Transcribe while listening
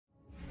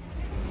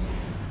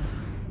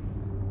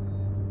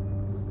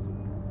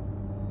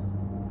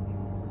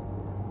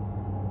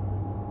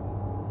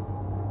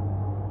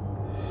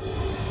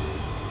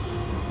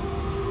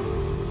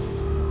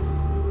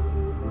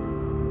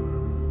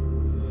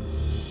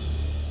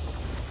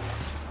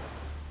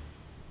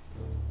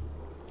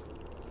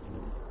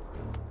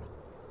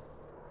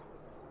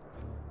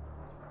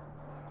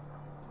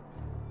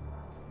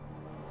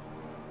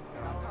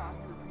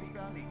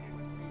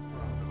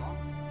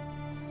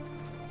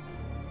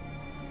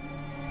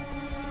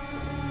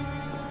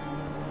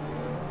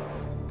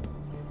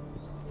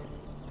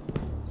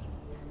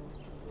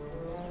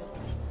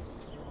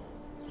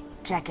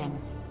Checking.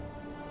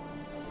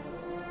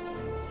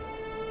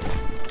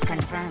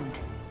 Confirmed.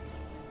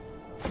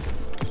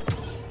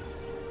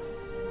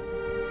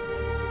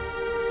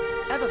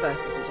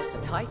 Eververse isn't just a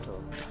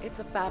title, it's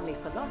a family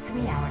philosophy.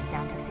 3 hours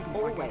down to city.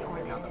 Always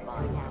another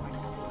mile.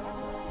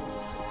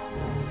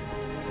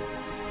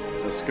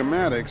 The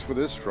schematics for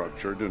this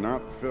structure do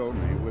not fill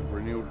me with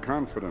renewed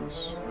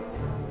confidence.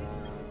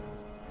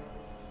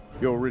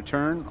 Your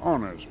return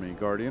honors me,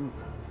 Guardian.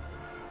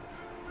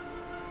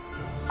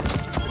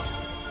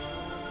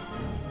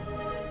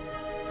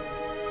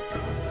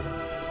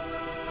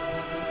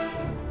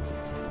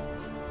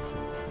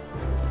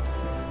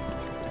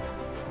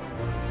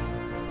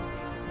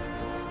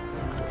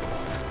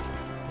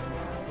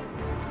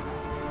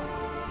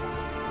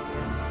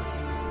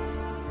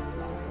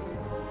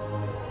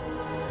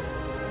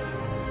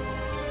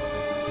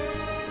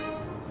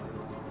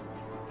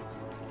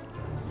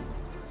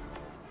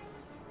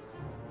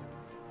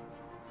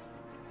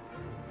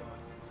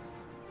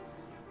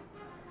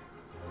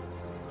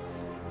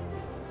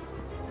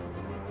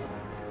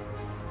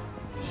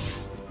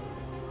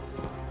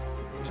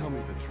 Tell me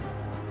the truth.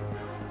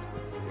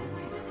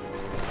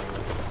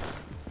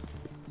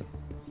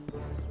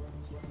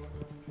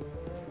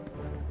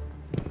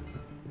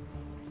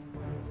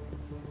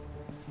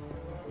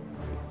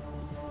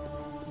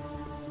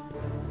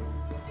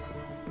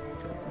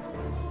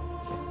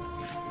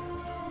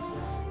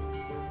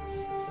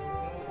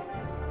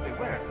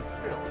 Beware the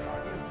spill,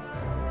 Guardian.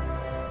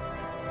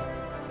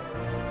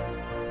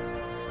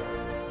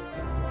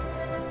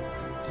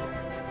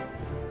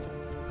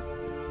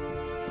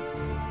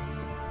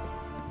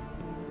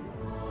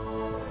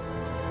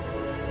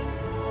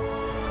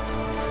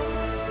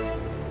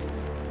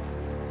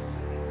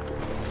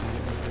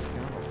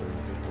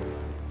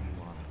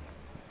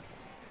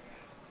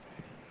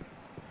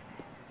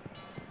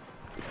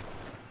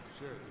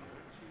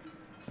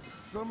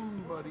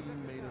 Somebody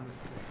made a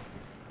mistake.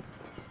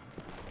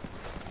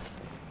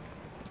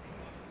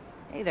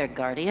 Hey there,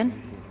 Guardian.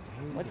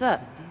 What's up?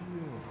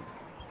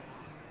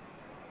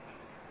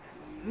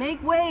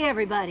 Make way,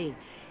 everybody!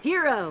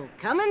 Hero,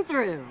 coming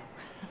through!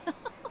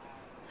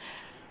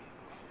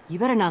 You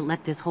better not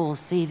let this whole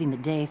saving the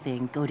day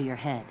thing go to your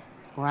head,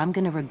 or I'm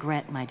gonna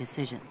regret my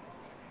decision.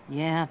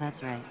 Yeah,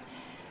 that's right.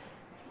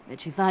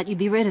 Bet you thought you'd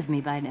be rid of me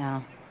by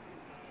now.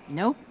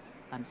 Nope,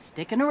 I'm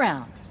sticking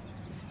around.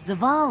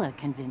 Zavala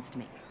convinced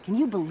me. Can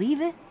you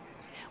believe it?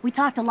 We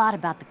talked a lot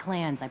about the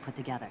clans I put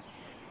together.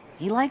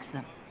 He likes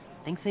them.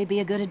 Thinks they'd be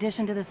a good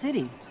addition to the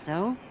city,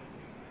 so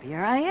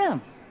here I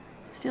am.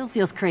 Still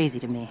feels crazy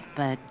to me,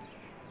 but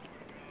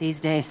these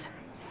days,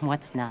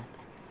 what's not?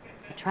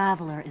 The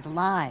Traveler is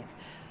alive.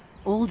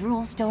 Old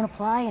rules don't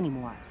apply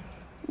anymore.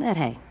 But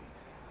hey,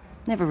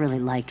 never really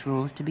liked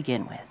rules to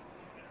begin with.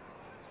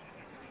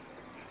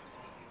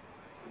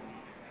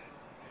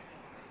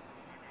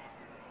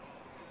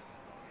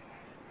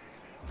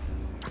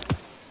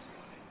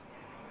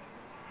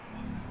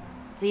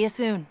 See you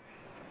soon.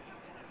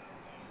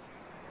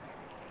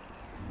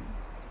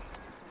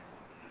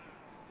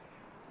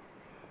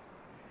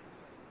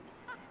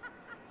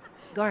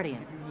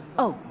 Guardian.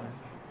 Oh,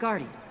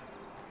 Guardian.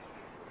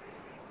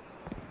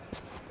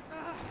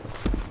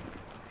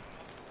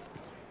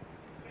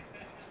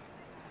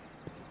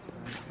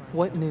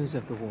 What news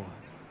of the war?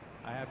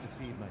 I have to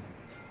feed my...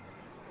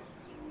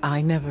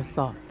 I never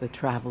thought the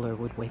Traveler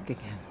would wake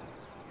again.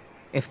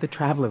 If the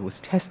Traveler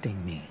was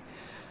testing me,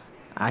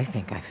 I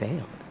think I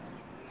failed.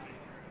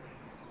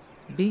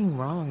 Being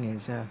wrong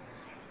is a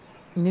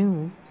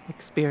new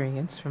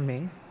experience for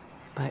me.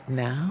 But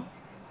now,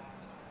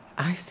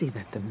 I see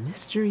that the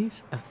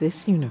mysteries of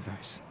this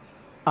universe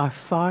are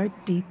far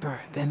deeper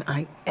than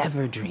I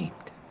ever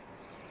dreamed.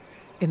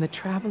 In the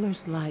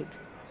Traveler's light,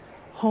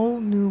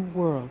 whole new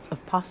worlds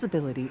of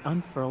possibility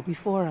unfurl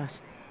before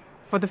us.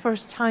 For the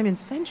first time in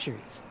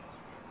centuries.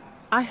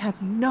 I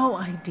have no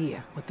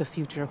idea what the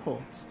future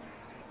holds.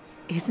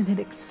 Isn't it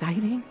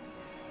exciting?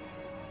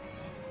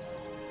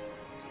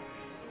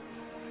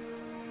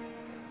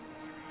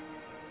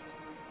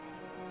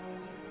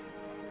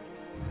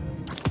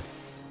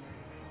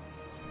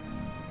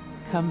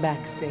 Come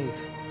back safe.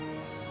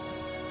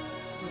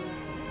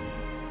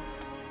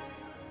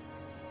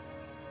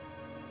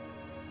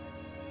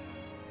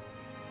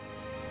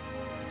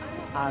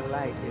 Our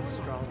light is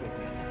strongest.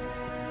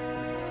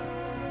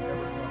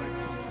 Never thought I'd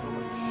see so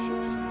many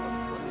ships in one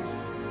place.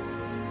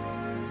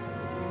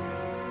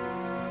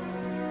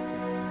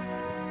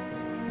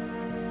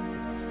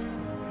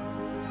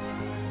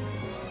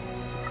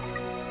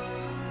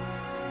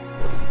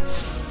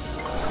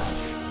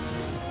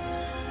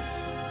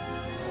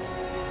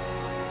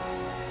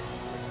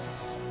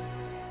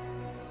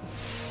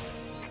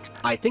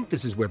 I think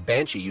this is where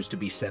Banshee used to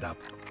be set up.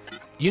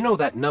 You know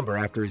that number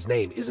after his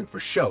name isn't for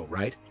show,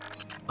 right?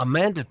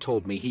 Amanda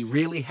told me he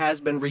really has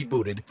been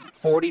rebooted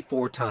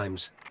 44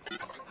 times.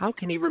 How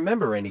can he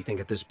remember anything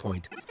at this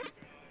point?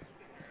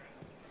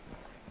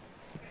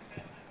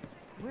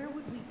 Where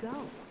would we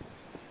go?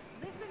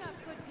 Listen up,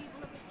 good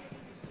people of the city.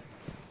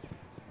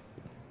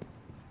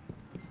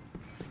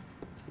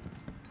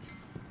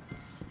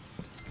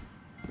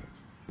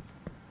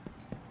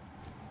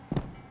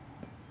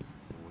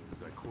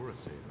 Flora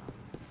say about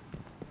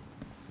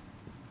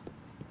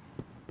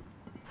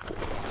it?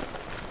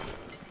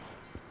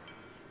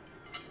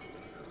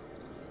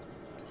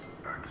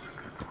 Earth's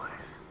a good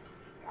place.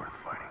 Worth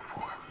fighting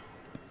for.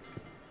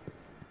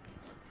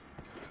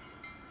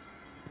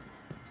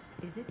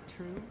 Is it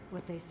true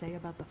what they say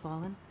about the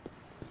Fallen?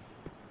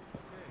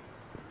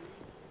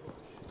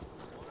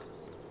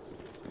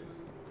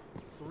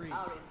 Three.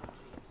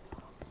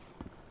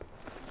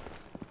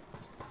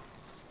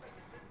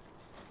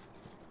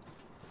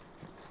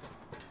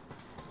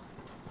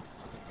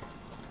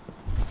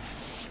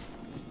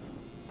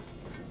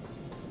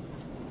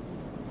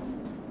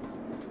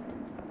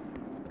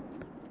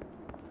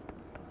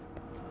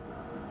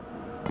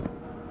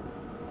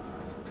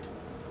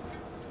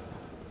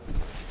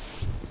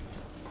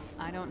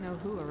 I don't know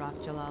who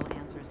Arak Jalal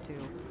answers to.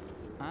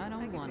 I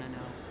don't want to know.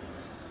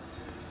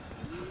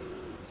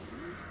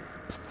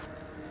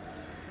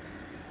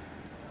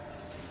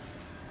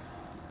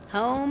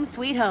 Home,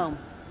 sweet home.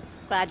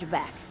 Glad you're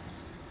back.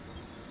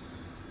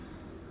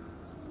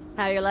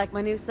 How you like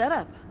my new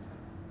setup?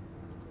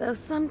 Though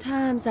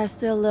sometimes I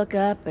still look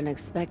up and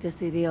expect to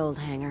see the old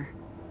hangar.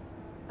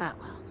 Ah,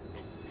 well.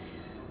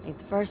 Ain't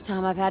the first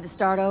time I've had to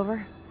start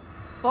over.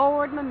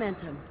 Forward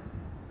momentum.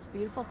 It's a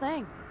beautiful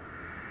thing.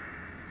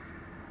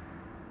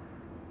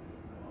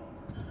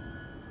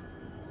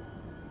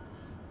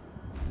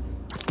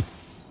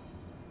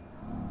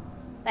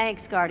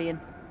 Thanks,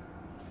 Guardian.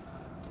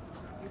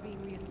 You're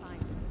being reassigned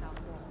to the South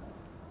Wall.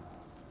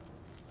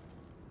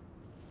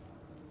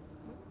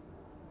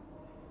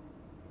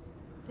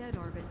 Dead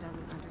Orbit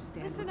doesn't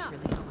understand Listen what's up.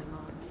 really going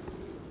on.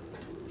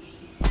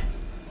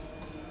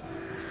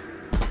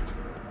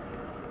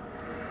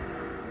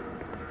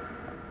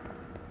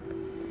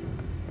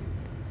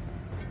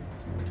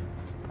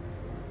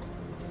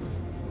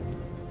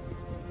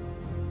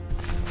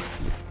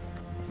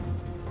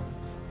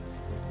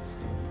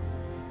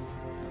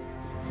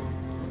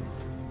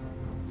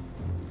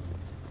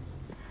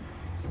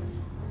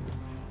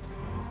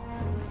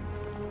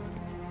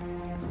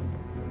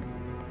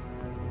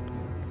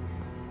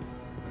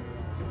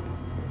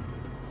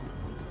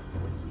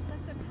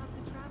 Let them have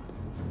the travel.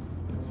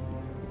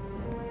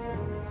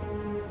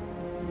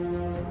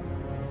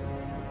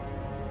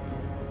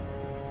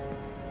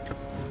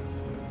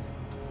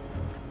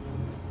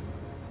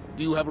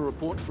 Do you have a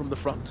report from the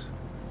front?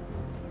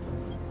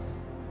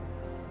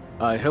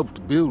 I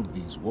helped build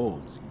these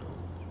walls, you know.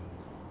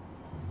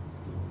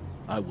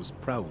 I was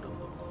proud of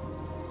them.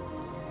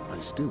 I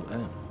still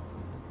am.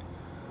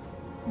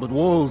 But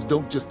walls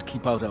don't just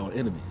keep out our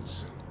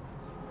enemies.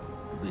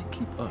 They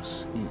keep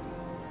us in.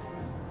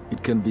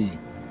 It can be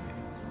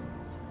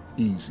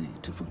easy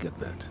to forget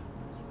that.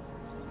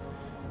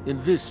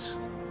 In this,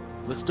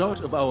 the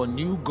start of our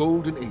new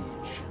golden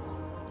age,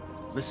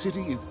 the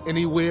city is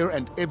anywhere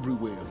and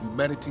everywhere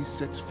humanity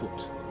sets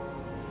foot.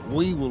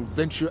 We will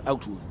venture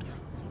outward.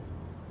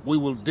 We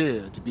will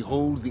dare to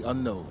behold the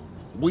unknown.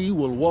 We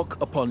will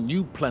walk upon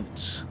new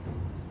planets.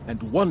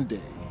 And one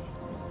day,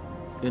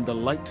 in the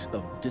light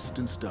of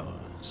distant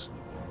stars,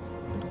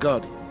 and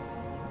Guardian,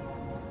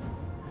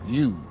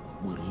 you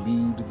will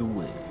lead the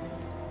way.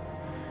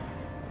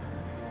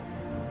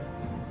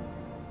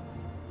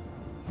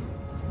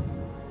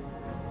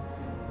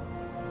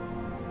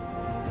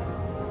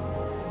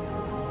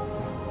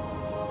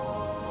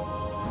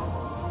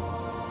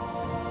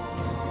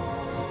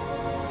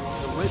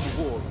 The Red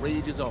War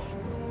rages on.